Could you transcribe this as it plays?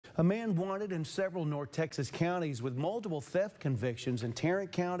A man wanted in several North Texas counties with multiple theft convictions in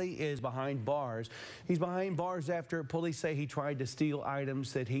Tarrant County is behind bars. He's behind bars after police say he tried to steal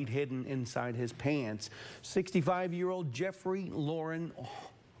items that he'd hidden inside his pants. 65-year-old Jeffrey Lauren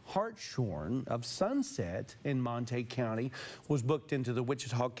Hartshorn of Sunset in Montague County was booked into the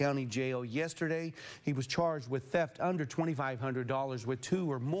Wichita County Jail yesterday. He was charged with theft under $2,500 with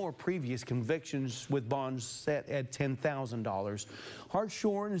 2 or more previous convictions with bonds set at $10,000.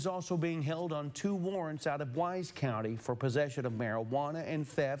 Hartshorn is also being held on 2 warrants out of Wise County for possession of marijuana and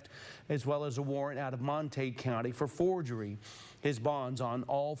theft, as well as a warrant out of Montague County for forgery. His bonds on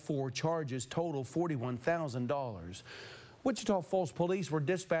all 4 charges total $41,000. Wichita Falls police were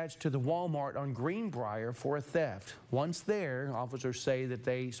dispatched to the Walmart on Greenbrier for a theft. Once there, officers say that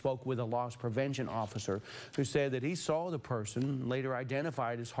they spoke with a loss prevention officer who said that he saw the person, later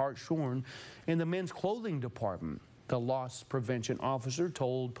identified as Hartshorn, in the men's clothing department. The loss prevention officer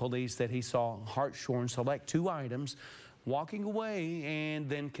told police that he saw Hartshorn select 2 items, walking away, and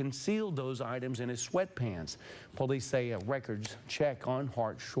then concealed those items in his sweatpants. Police say a records check on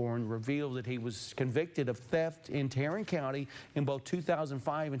Hartshorn revealed that he was convicted of theft in Tarrant County in both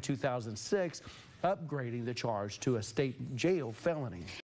 2005 and 2006, upgrading the charge to a state jail felony.